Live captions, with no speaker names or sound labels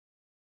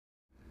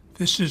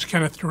This is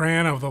Kenneth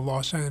Turan of the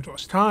Los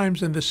Angeles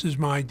Times, and this is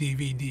my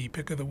DVD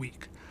pick of the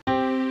week.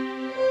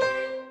 I'm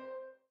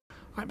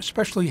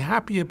especially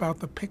happy about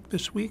the pick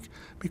this week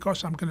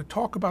because I'm going to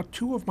talk about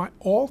two of my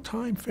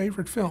all-time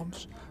favorite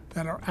films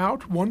that are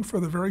out, one for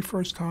the very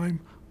first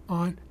time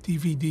on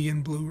DVD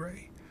and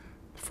Blu-ray.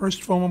 The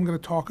first film I'm going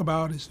to talk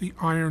about is The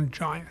Iron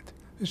Giant.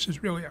 This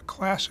is really a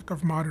classic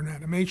of modern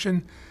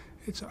animation.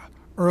 It's an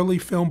early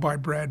film by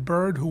Brad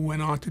Bird, who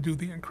went on to do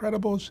The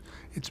Incredibles.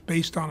 It's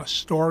based on a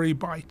story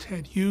by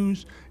Ted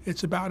Hughes.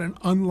 It's about an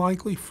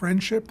unlikely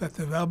friendship that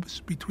develops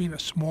between a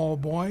small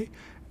boy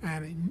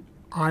and an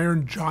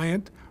iron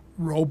giant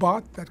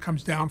robot that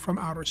comes down from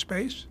outer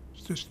space.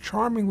 It's just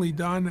charmingly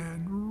done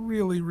and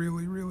really,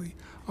 really, really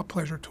a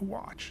pleasure to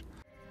watch.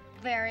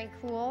 Very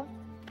cool.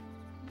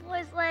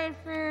 Boys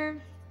laughing.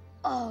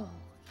 Oh,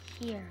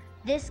 here.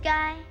 This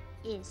guy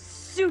is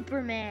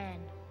Superman.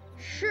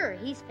 Sure,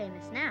 he's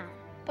famous now,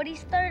 but he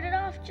started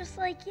off just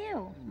like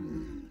you.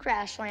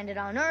 Crash landed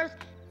on Earth,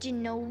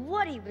 didn't know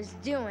what he was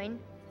doing,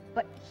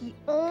 but he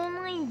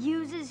only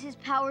uses his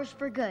powers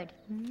for good,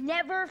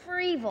 never for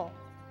evil.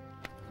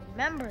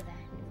 Remember that.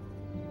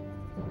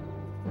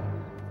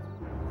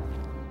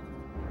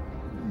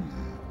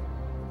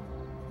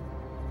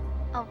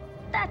 Oh,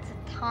 that's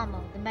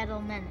Atomo, the Metal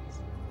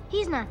Menace.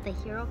 He's not the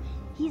hero,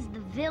 he's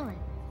the villain.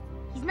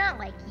 He's not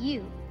like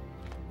you.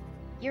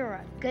 You're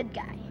a good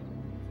guy.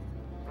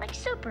 Like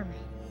Superman.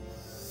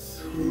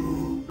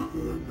 Oh,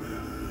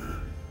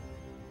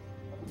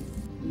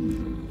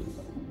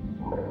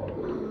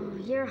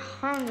 you're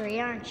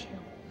hungry, aren't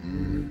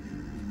you?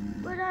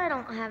 But I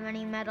don't have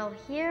any metal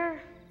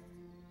here.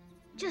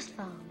 Just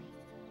follow me.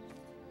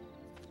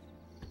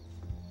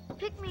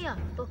 Pick me up,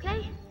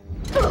 okay?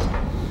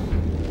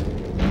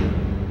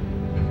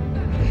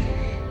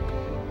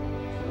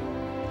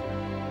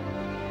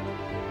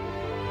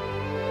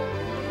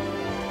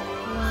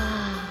 Wow.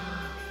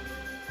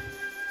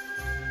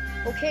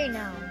 Okay,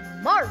 now,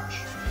 march!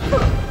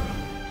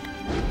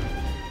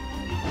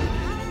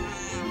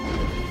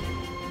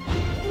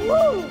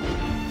 Woo!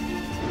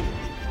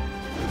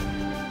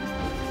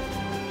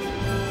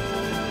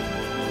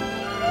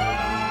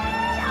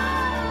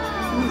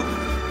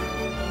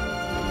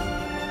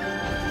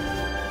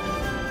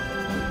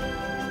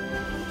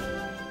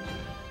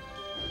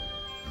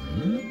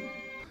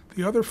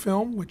 The other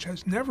film, which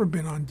has never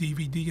been on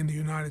DVD in the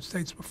United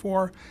States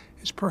before,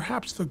 is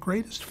perhaps the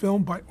greatest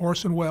film by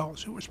Orson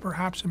Welles, who was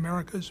perhaps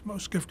America's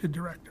most gifted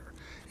director.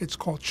 It's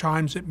called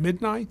Chimes at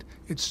Midnight.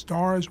 It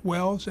stars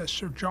Welles as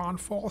Sir John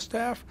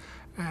Falstaff,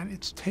 and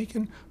it's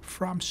taken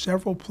from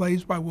several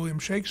plays by William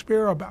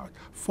Shakespeare about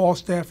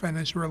Falstaff and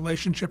his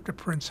relationship to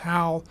Prince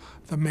Hal,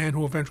 the man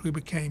who eventually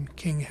became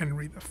King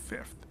Henry V.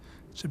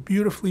 It's a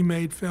beautifully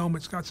made film.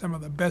 It's got some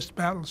of the best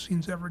battle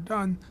scenes ever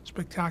done,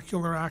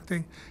 spectacular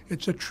acting.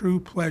 It's a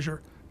true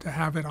pleasure to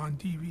have it on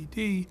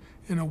DVD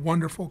in a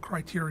wonderful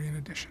Criterion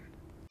edition.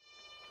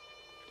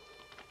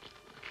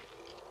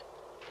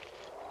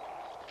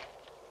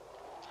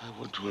 I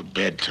would to a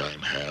bedtime,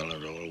 Hal,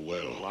 and all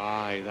well.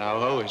 Why, thou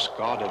owest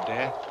God a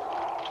debt.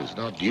 'Tis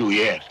not due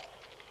yet.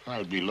 I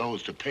would be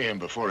loath to pay him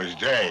before his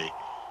day.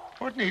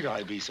 What need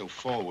I be so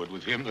forward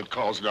with him that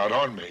calls not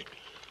on me?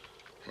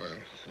 Well,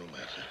 no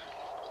matter.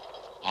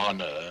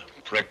 Honor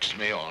pricks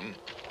me on.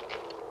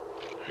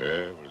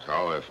 Yeah, but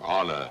how if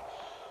honor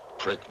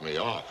pricked me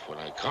off when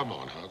I come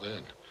on? How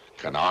then?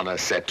 Can honor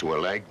set to a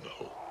leg?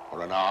 No.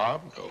 Or an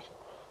arm? No.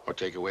 Or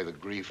take away the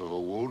grief of a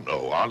wound?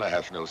 No. Honor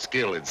hath no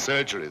skill in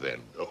surgery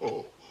then?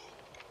 No.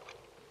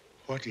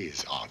 What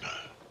is honor?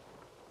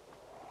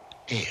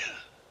 Here.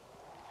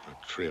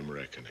 A trim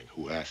reckoning.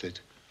 Who hath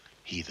it?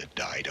 He that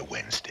died a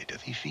Wednesday.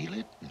 Doth he feel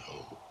it?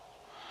 No.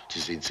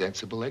 'Tis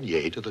insensible and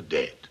yea to the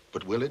dead.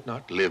 But will it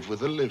not live with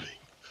the living?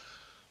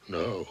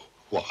 No.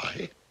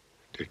 Why?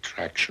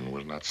 Detraction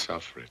will not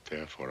suffer it.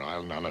 Therefore,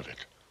 I'll none of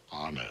it.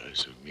 Honor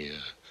is a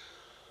mere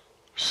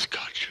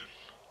scutcheon.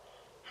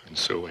 And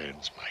so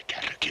ends my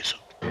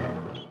catechism.